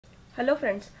Hello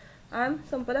friends, I am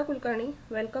Sampada Kulkarni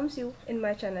welcomes you in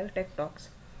my channel Tech Talks.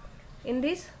 In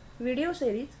this video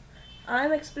series, I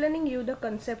am explaining you the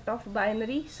concept of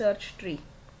binary search tree.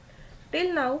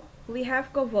 Till now, we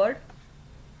have covered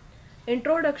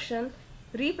introduction,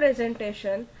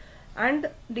 representation and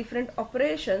different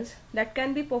operations that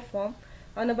can be performed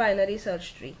on a binary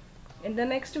search tree. In the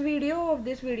next video of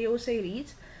this video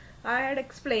series, I had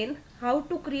explained how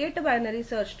to create a binary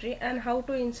search tree and how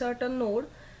to insert a node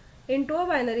into a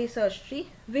binary search tree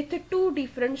with two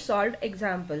different solved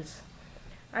examples.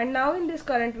 And now in this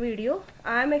current video,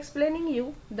 I am explaining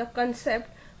you the concept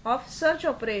of search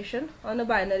operation on a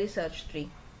binary search tree.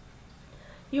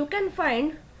 You can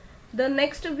find the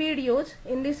next videos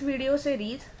in this video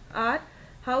series are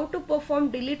how to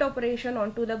perform delete operation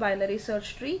onto the binary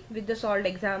search tree with the solved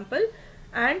example,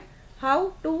 and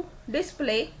how to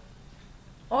display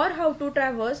or how to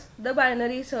traverse the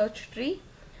binary search tree,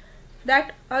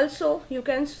 that also you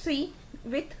can see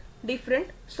with different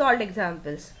solved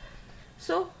examples.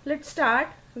 So let's start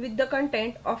with the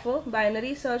content of a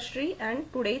binary search tree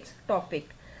and today's topic.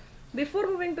 Before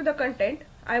moving to the content,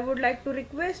 I would like to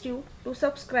request you to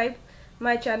subscribe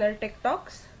my channel Tech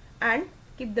Talks and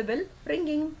keep the bell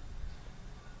ringing.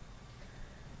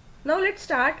 Now let's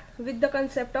start with the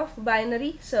concept of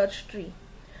binary search tree.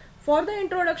 For the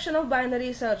introduction of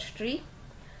binary search tree,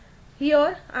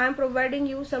 here I am providing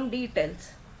you some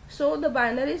details. So the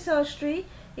binary search tree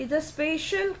is a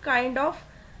special kind of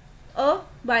a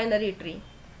binary tree.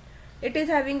 It is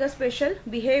having a special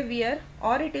behavior,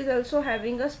 or it is also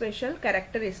having a special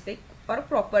characteristic or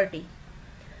property.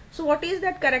 So what is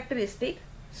that characteristic?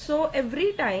 So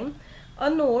every time a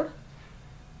node,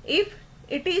 if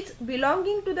it is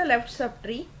belonging to the left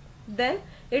subtree, then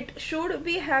it should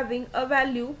be having a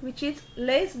value which is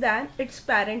less than its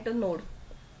parent node,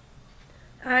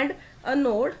 and a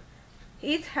node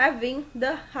is having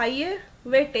the higher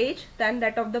weightage than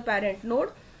that of the parent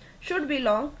node should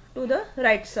belong to the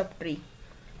right subtree.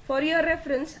 For your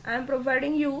reference, I am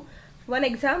providing you one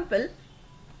example.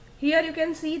 Here you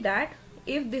can see that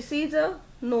if this is a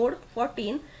node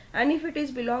 14 and if it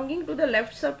is belonging to the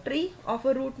left subtree of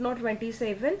a root node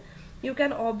 27, you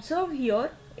can observe here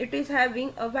it is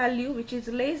having a value which is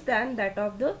less than that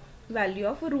of the value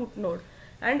of a root node,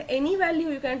 and any value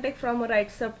you can take from a right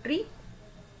subtree.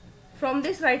 From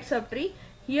this right subtree,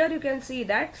 here you can see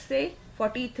that say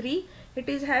 43, it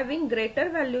is having greater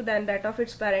value than that of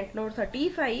its parent node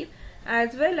 35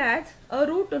 as well as a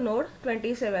root node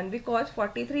 27, because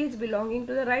 43 is belonging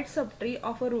to the right subtree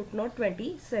of a root node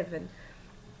 27.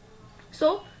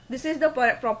 So this is the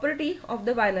property of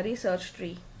the binary search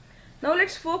tree. Now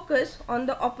let's focus on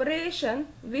the operation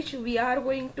which we are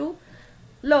going to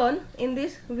learn in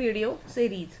this video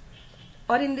series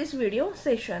or in this video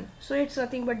session. So it's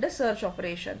nothing but the search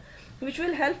operation which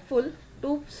will helpful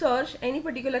to search any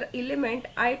particular element,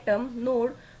 item,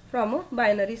 node from a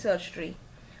binary search tree.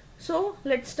 So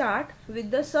let's start with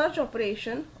the search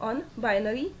operation on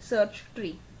binary search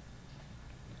tree.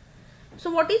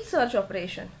 So what is search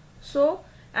operation? So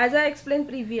as I explained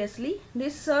previously,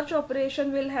 this search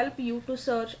operation will help you to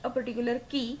search a particular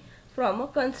key from a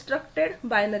constructed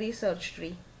binary search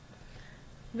tree.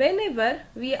 Whenever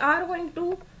we are going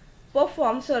to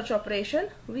perform search operation,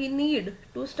 we need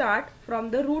to start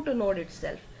from the root node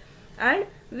itself, and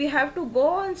we have to go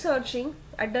on searching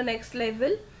at the next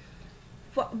level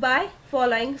by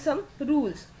following some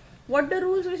rules. What the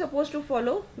rules we supposed to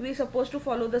follow? We supposed to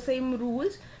follow the same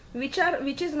rules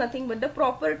which is nothing but the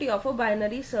property of a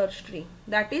binary search tree.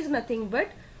 That is nothing but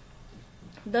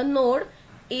the node,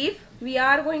 if we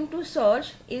are going to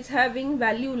search, is having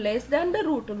value less than the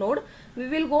root node, we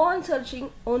will go on searching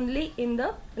only in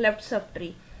the left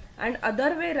subtree, and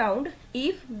other way around,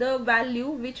 if the value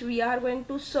which we are going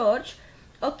to search,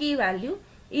 a key value,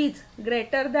 is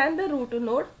greater than the root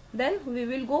node, then we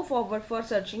will go forward for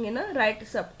searching in a right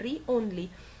subtree only.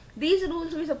 These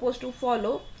rules we supposed to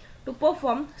follow to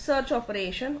perform search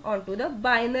operation onto the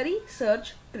binary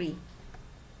search tree.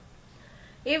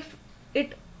 If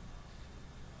it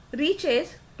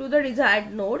reaches to the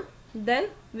desired node, then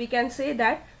we can say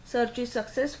that search is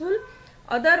successful,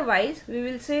 otherwise we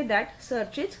will say that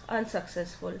search is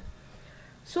unsuccessful.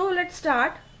 So let's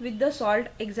start with the solved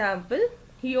example.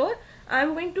 Here I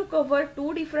am going to cover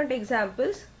two different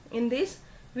examples in this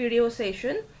video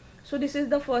session. So this is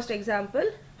the first example,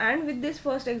 and with this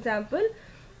first example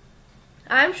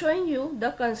I am showing you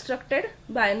the constructed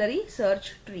binary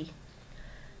search tree.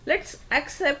 Let's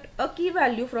accept a key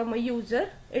value from a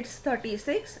user, it's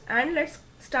 36, and let's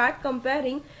start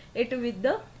comparing it with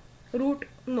the root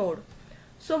node.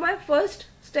 So my first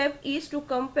step is to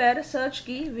compare search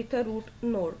key with a root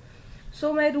node.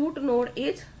 So my root node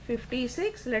is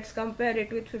 56. Let's compare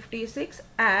it with 56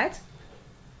 as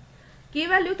key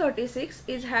value 36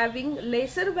 is having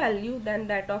lesser value than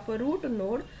that of a root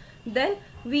node. Then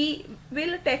we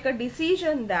will take a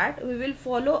decision that we will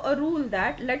follow a rule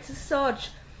that let's search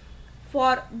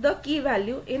for the key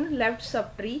value in left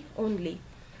subtree only.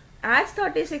 As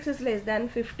 36 is less than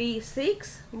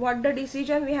 56, what the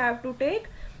decision we have to take?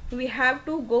 We have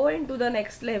to go into the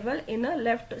next level in a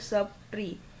left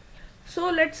subtree. So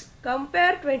let's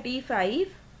compare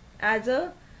 25 as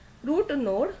a root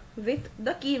node with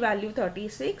the key value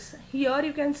 36. Here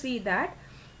you can see that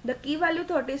the key value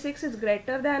 36 is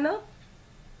greater than a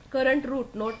current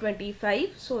root node 25.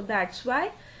 So that's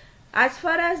why, as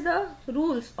far as the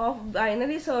rules of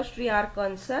binary search tree are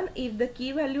concerned, if the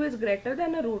key value is greater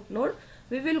than a root node,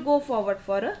 we will go forward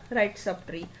for a right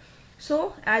subtree.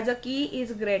 So as a key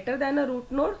is greater than a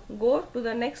root node, go to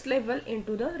the next level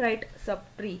into the right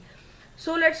subtree.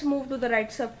 So let's move to the right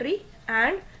subtree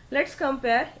and let's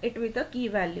compare it with a key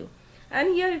value.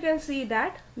 And here you can see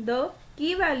that the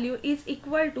key value is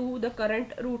equal to the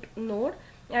current root node,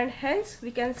 and hence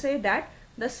we can say that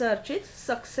the search is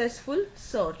successful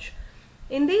search.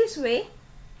 In this way,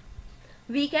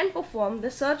 we can perform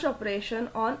the search operation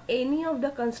on any of the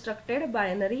constructed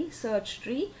binary search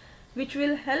tree, which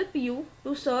will help you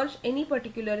to search any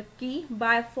particular key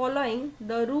by following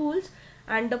the rules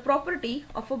and the property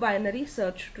of a binary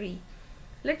search tree.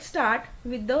 Let's start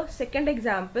with the second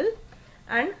example,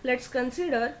 and let's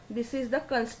consider this is the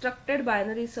constructed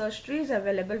binary search tree is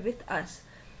available with us.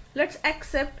 Let's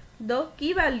accept the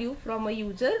key value from a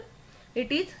user.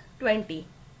 It is 20.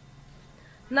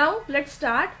 Now let's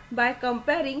start by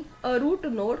comparing a root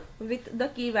node with the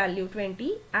key value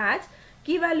 20. As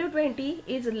key value 20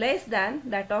 is less than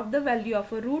that of the value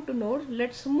of a root node,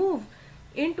 let's move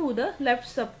into the left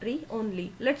subtree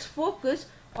only. Let's focus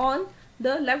on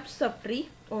the left subtree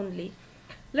only.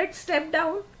 Let's step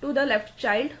down to the left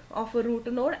child of a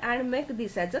root node and make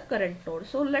this as a current node.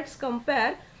 So let's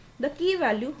compare the key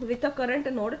value with a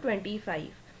current node 25.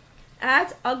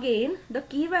 As again the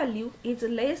key value is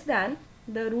less than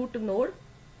the root node,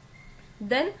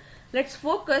 then let's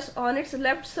focus on its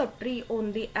left subtree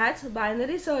only, as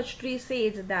binary search tree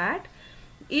says that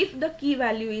if the key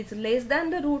value is less than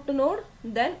the root node,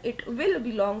 then it will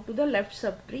belong to the left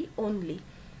subtree only.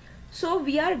 So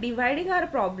we are dividing our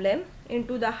problem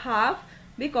into the half,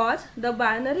 because the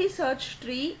binary search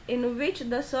tree in which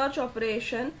the search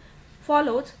operation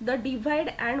follows the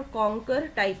divide and conquer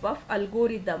type of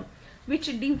algorithm, which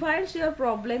divides your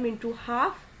problem into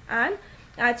half. And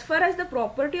as far as the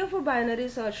property of a binary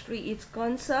search tree is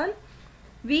concerned,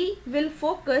 we will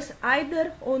focus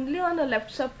either only on a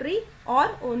left subtree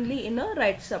or only in a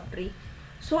right subtree.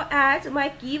 So as my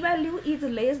key value is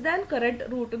less than current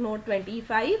root node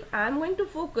 25, I am going to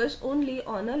focus only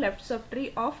on a left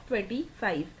subtree of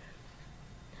 25.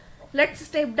 Let's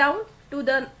step down to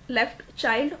the left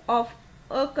child of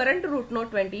a current root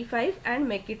node 25 and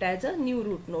make it as a new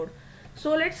root node.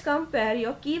 So let's compare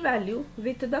your key value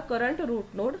with the current root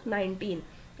node 19,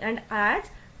 and as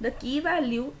the key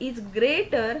value is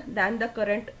greater than the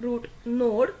current root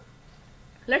node,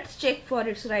 let's check for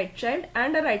its right child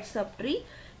and a right subtree.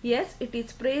 Yes, it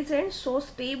is present, so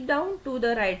step down to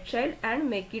the right child and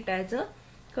make it as a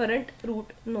current root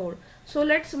node. So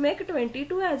let's make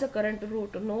 22 as a current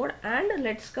root node and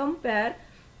let's compare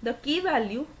the key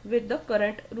value with the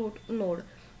current root node.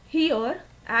 Here,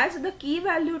 as the key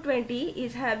value 20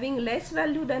 is having less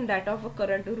value than that of a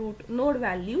current root node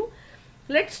value,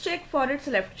 let's check for its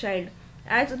left child.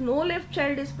 As no left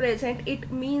child is present,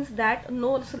 it means that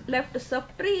no left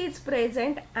subtree is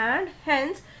present, and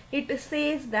hence it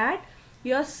says that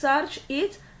your search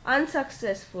is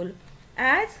unsuccessful.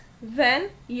 As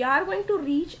when you are going to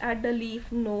reach at the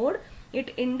leaf node,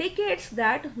 it indicates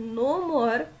that no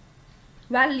more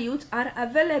values are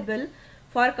available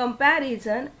for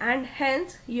comparison, and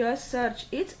hence your search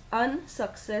is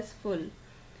unsuccessful.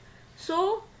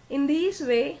 So in this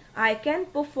way, I can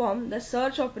perform the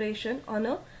search operation on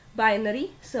a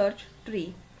binary search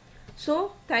tree.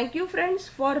 So thank you friends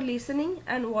for listening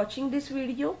and watching this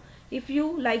video. If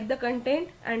you like the content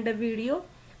and the video,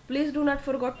 please do not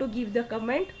forget to give the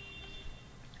comment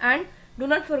and do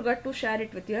not forget to share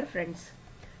it with your friends.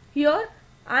 Here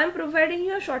I am providing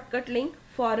you a shortcut link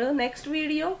for a next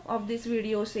video of this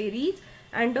video series,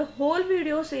 and the whole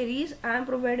video series I am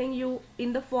providing you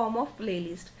in the form of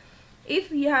playlist.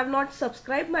 If you have not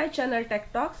subscribed my channel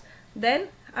Tech Talks, then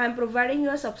I am providing you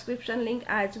a subscription link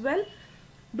as well.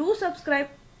 Do subscribe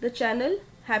the channel.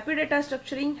 Happy data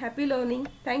structuring, happy learning.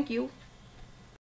 Thank you.